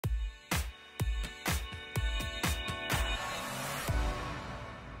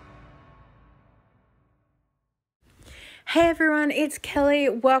Hey everyone, it's Kelly.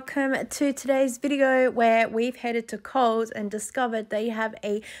 Welcome to today's video where we've headed to Coles and discovered they have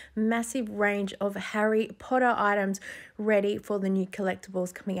a massive range of Harry Potter items ready for the new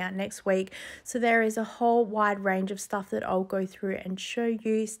collectibles coming out next week. So there is a whole wide range of stuff that I'll go through and show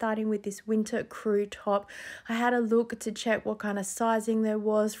you, starting with this winter crew top. I had a look to check what kind of sizing there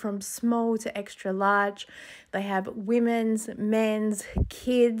was, from small to extra large. They have women's, men's,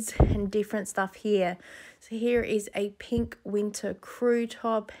 kids, and different stuff here. So here is a pink winter crew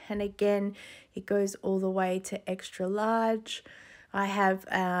top, and again it goes all the way to extra large. I have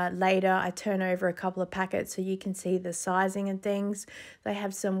later I turn over a couple of packets so you can see the sizing and things. They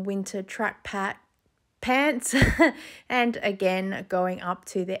have some winter track pants and again going up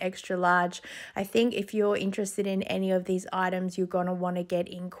to the extra large. I think if you're interested in any of these items, you're going to want to get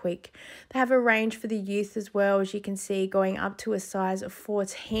in quick. They have a range for the youth as well, as you can see, going up to a size of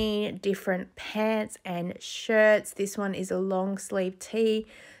 14, different pants and shirts. This one is a long sleeve tee.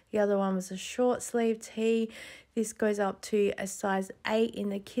 The other one was a short sleeve tee. This goes up to a size 8 in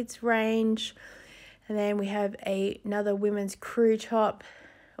the kids range. And then we have another women's crew top.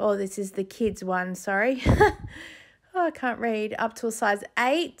 Oh, this is the kids one, sorry. Oh, I can't read. Up to a size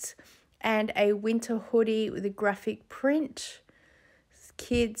 8, and a winter hoodie with a graphic print.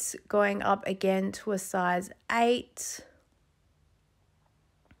 Kids going up again to a size 8.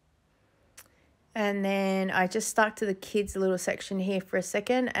 And then I just stuck to the kids little section here for a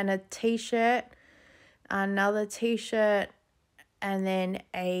second, and a t-shirt, another t-shirt, and then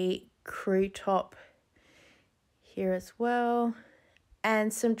a crew top here as well.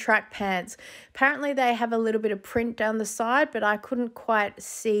 And some track pants. Apparently they have a little bit of print down the side, but I couldn't quite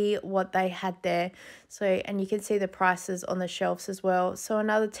see what they had there. So, and you can see the prices on the shelves as well. So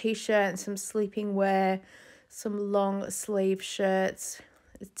another t-shirt and some sleeping wear, some long sleeve shirts,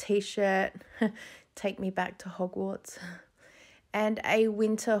 a t-shirt, take me back to Hogwarts, and a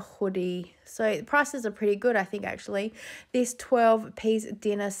winter hoodie. So the prices are pretty good, I think, actually. This 12-piece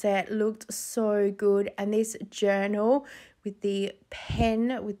dinner set looked so good, and this journal with the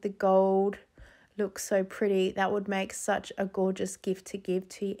pen with the gold looks so pretty. That would make such a gorgeous gift to give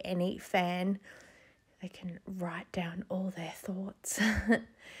to any fan. They can write down all their thoughts.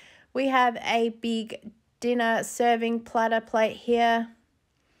 We have a big dinner serving platter plate here.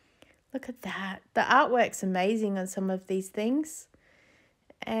 Look at that. The artwork's amazing on some of these things.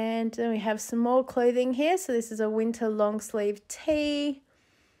 And then we have some more clothing here. So this is a winter long sleeve tee,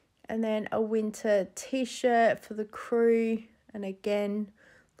 and then a winter t-shirt for the crew. And again,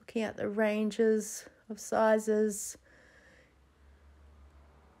 looking at the ranges of sizes.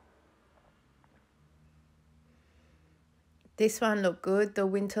 This one looked good. The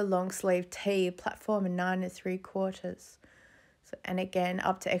winter long sleeve tee, platform 9 3/4. So, and again,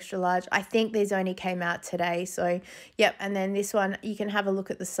 up to extra large. I think these only came out today. So, yep. And then this one, you can have a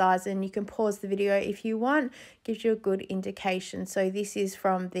look at the size, and you can pause the video if you want. Gives you a good indication. So this is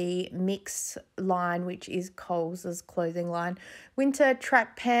from the Mix line, which is Coles's clothing line. Winter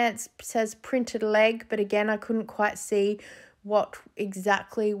track pants, says printed leg, but again, I couldn't quite see what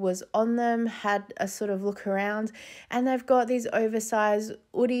exactly was on them. Had a sort of look around, and they've got these oversized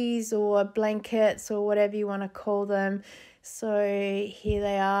hoodies or blankets or whatever you want to call them. So here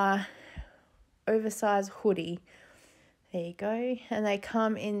they are, oversized hoodie. There you go. And they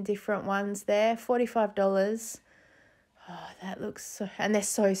come in different ones there, $45. Oh, that looks so, and they're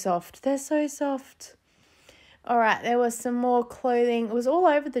so soft. They're so soft. All right, there was some more clothing. It was all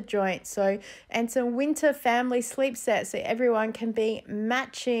over the joint. So, and some winter family sleep sets, so everyone can be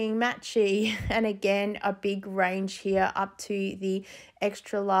matchy. And again, a big range here up to the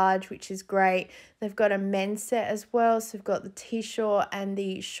extra large, which is great. They've got a men's set as well. So we've got the t-shirt and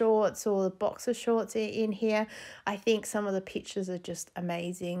the shorts, or the boxer shorts in here. I think some of the pictures are just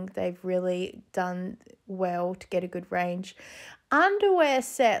amazing. They've really done well to get a good range. Underwear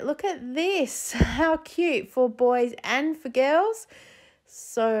set. Look at this. How cute, for boys and for girls.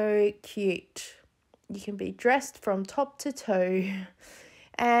 So cute. You can be dressed from top to toe.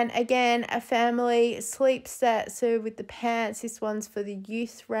 And again, a family sleep set. So with the pants, this one's for the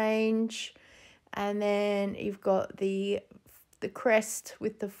youth range. And then you've got the crest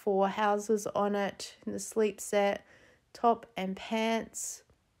with the 4 houses on it in the sleep set, top and pants.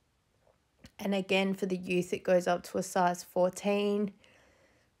 And again, for the youth, it goes up to a size 14.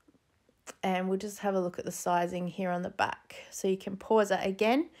 And we'll just have a look at the sizing here on the back. So you can pause it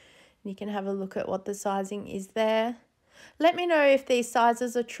again, and you can have a look at what the sizing is there. Let me know if these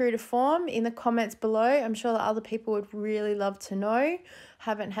sizes are true to form in the comments below. I'm sure that other people would really love to know.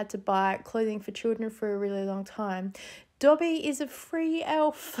 Haven't had to buy clothing for children for a really long time. Dobby is a free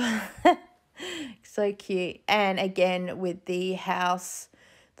elf. So cute. And again, with the house,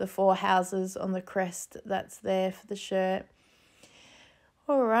 the 4 houses on the crest, that's there for the shirt.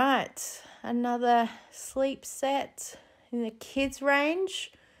 All right, another sleep set in the kids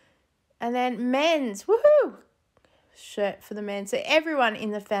range. And then men's, woohoo, shirt for the men. So everyone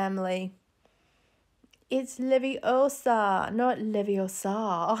in the family. It's Leviosa, not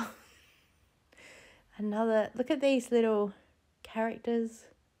Leviosa. Another, look at these little characters,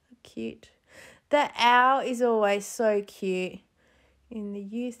 cute. The owl is always so cute. In the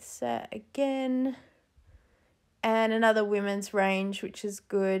youth set again. And another women's range, which is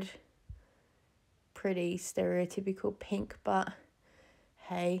good. Pretty stereotypical pink, but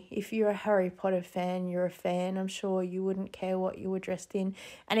hey, if you're a Harry Potter fan, you're a fan. I'm sure you wouldn't care what you were dressed in.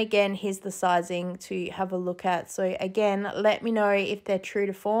 And again, here's the sizing to have a look at. So again, let me know if they're true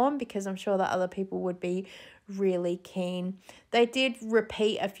to form, because I'm sure that other people would be really keen. They did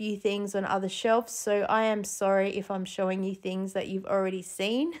repeat a few things on other shelves, so I am sorry if I'm showing you things that you've already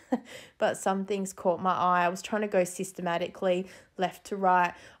seen, but some things caught my eye. I was trying to go systematically left to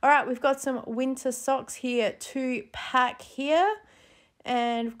right. All right, we've got some winter socks here to pack here.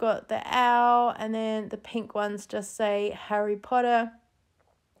 And we've got the owl, and then the pink ones just say Harry Potter.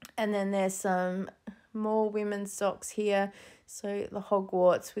 And then there's some more women's socks here. So the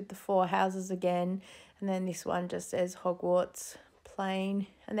Hogwarts with the 4 houses again. And then this one just says Hogwarts plain.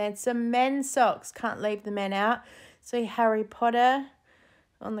 And then some men's socks. Can't leave the men out. So Harry Potter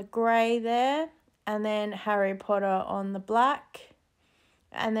on the grey there. And then Harry Potter on the black.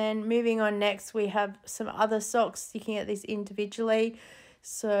 And then moving on next, we have some other socks, looking at this individually.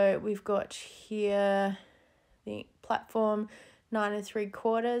 So we've got here the platform 9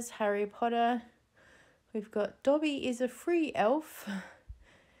 3/4, Harry Potter. We've got Dobby is a free elf.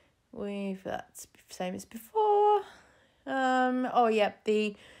 That's same as before. Oh yep,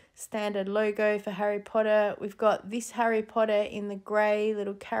 the standard logo for Harry Potter. We've got this Harry Potter in the grey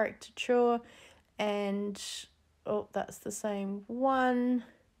little caricature, and oh, that's the same one.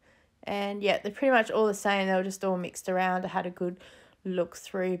 And yeah, they're pretty much all the same. They were just all mixed around. I had a good look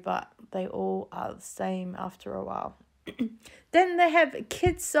through, but they all are the same after a while. Then they have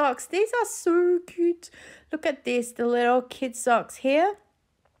kids socks. These are so cute. Look at this, the little kids socks here,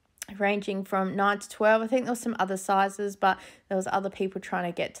 ranging from 9 to 12. I think there was some other sizes, but there was other people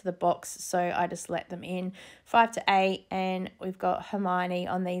trying to get to the box, so I just let them in. 5 to 8, and we've got Hermione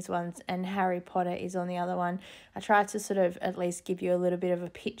on these ones, and Harry Potter is on the other one. I tried to sort of at least give you a little bit of a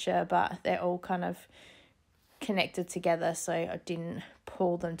picture, but they're all kind of connected together, so I didn't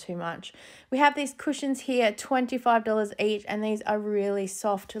pull them too much. We have these cushions here, $25 each, and these are really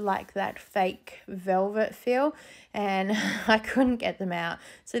soft, like that fake velvet feel, and I couldn't get them out.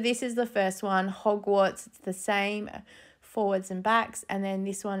 So this is the first one, Hogwarts. It's the same forwards and backs, and then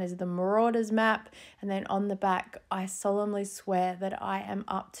this one is the Marauders map, and then on the back, I solemnly swear that I am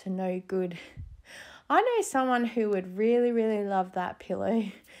up to no good. I know someone who would really, really love that pillow.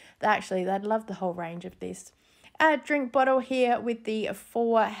 Actually, they'd love the whole range of this. A drink bottle here with the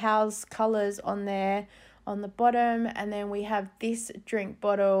 4 house colours on there on the bottom, and then we have this drink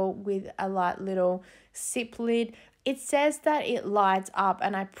bottle with a light little sip lid. It says that it lights up,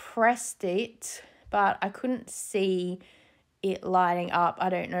 and I pressed it, but I couldn't see it lighting up. I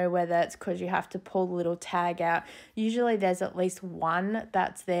don't know whether it's because you have to pull the little tag out. Usually there's at least one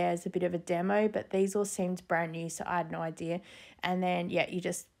that's there as a bit of a demo, but these all seemed brand new, so I had no idea. And then yeah, you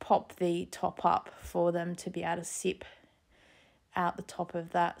just pop the top up for them to be able to sip out the top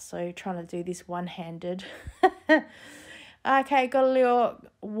of that. So trying to do this one-handed. Okay, got a little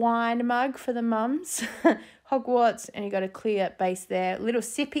wine mug for the mums. Hogwarts, and you got a clear base there. Little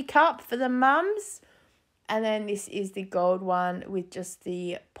sippy cup for the mums. And then this is the gold one with just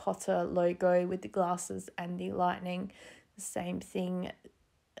the Potter logo with the glasses and the lightning. The same thing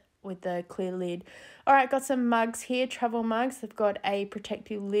with the clear lid. All right, got some mugs here, travel mugs. They've got a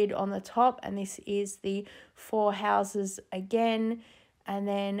protective lid on the top, and this is the 4 houses again. And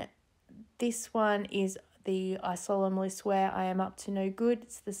then this one is the I solemnly swear I am up to no good.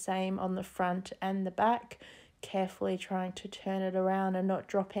 It's the same on the front and the back. Carefully trying to turn it around and not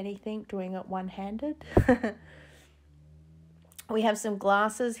drop anything, doing it one-handed. We have some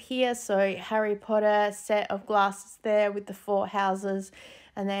glasses here, so Harry Potter set of glasses there with the 4 houses,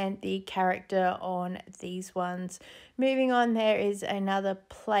 and then the character on these ones. Moving on, there is another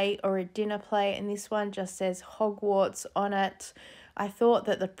plate or a dinner plate, and this one just says Hogwarts on it. I thought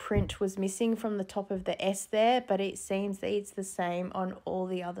that the print was missing from the top of the S there, but it seems that it's the same on all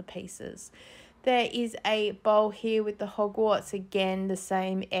the other pieces. There is a bowl here with the Hogwarts. Again, the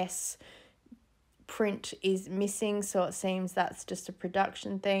same S print is missing, so it seems that's just a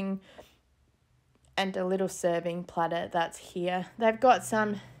production thing. and a little serving platter that's here. They've got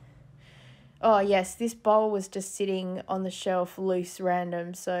some, oh yes, this bowl was just sitting on the shelf loose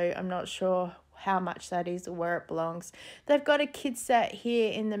random, so I'm not sure how much that is or where it belongs. They've got a kid set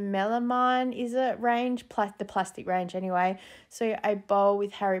here in the melamine, is it, range? The plastic range anyway. So a bowl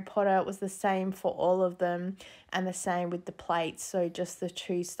with Harry Potter. It was the same for all of them and the same with the plates. So just the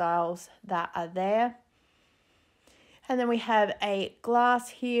two styles that are there. And then we have a glass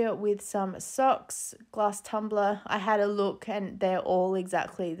here with some socks, glass tumbler. I had a look and they're all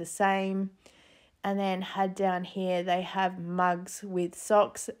exactly the same. And then had down here, they have mugs with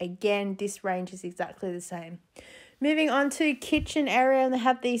socks. Again, this range is exactly the same. Moving on to kitchen area, and they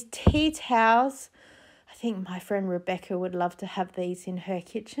have these tea towels. I think my friend Rebecca would love to have these in her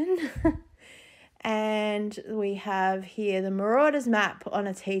kitchen. And we have here the Marauders map on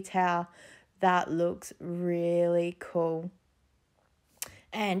a tea towel. That looks really cool.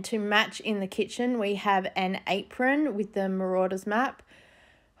 And to match in the kitchen, we have an apron with the Marauders map.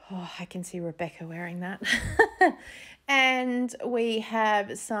 Oh, I can see Rebecca wearing that. And we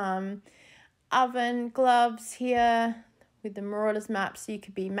have some oven gloves here with the Marauders map, so you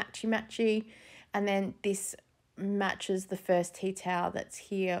could be matchy-matchy. And then this matches the first tea towel that's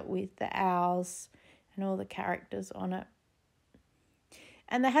here with the owls and all the characters on it.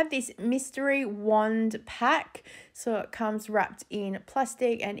 And they have this mystery wand pack. So it comes wrapped in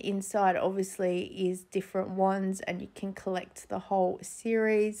plastic, and inside obviously is different wands, and you can collect the whole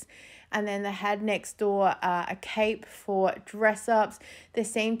series. And then they had next door a cape for dress ups. There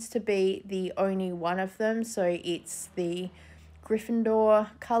seems to be the only one of them. So it's the Gryffindor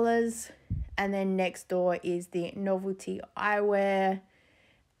colours. And then next door is the novelty eyewear.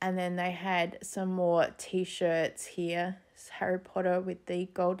 And then they had some more t-shirts here. It's Harry Potter with the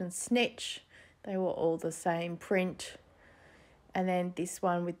golden snitch. They were all the same print. And then this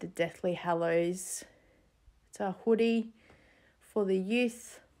one with the Deathly Hallows. It's a hoodie for the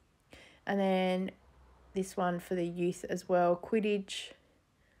youth. And then this one for the youth as well, Quidditch.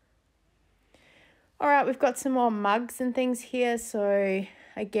 All right, we've got some more mugs and things here. So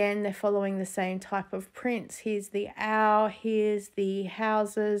again, they're following the same type of prints. Here's the owl, here's the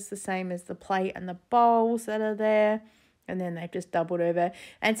houses, the same as the plate and the bowls that are there. And then they've just doubled over.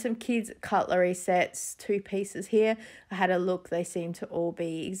 And some kids' cutlery sets, 2 pieces here. I had a look, they seem to all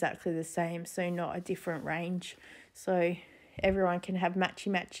be exactly the same, so not a different range. So everyone can have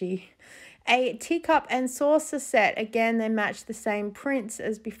matchy-matchy. A teacup and saucer set. Again, they match the same prints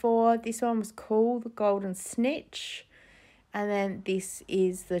as before. This one was cool, the golden snitch. And then this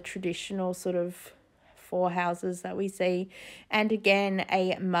is the traditional sort of 4 houses that we see. And again,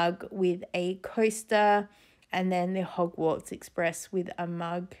 a mug with a coaster. And then the Hogwarts Express with a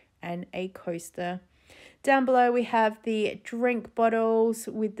mug and a coaster. Down below we have the drink bottles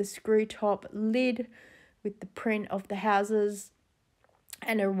with the screw top lid with the print of the houses.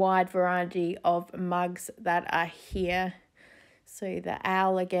 And a wide variety of mugs that are here. So the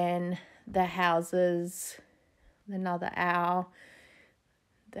owl again, the houses, another owl,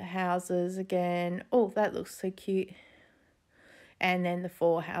 the houses again. Oh, that looks so cute. And then the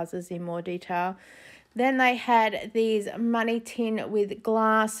 4 houses in more detail. Then they had these money tin with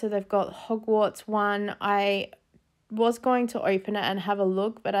glass. So they've got Hogwarts one. I was going to open it and have a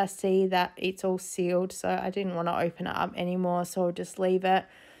look, but I see that it's all sealed. So I didn't want to open it up anymore. So I'll just leave it.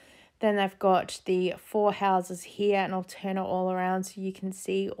 Then they've got the 4 houses here, and I'll turn it all around so you can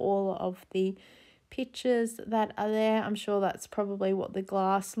see all of the pictures that are there. I'm sure that's probably what the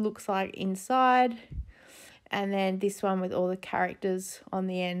glass looks like inside. And then this one with all the characters on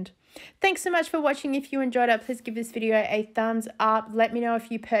the end. Thanks so much for watching. If you enjoyed it, please give this video a thumbs up. Let me know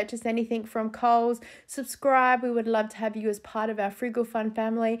if you purchased anything from Coles. Subscribe. We would love to have you as part of our Frugal Fun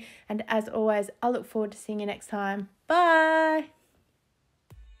family. And as always, I look forward to seeing you next time. Bye.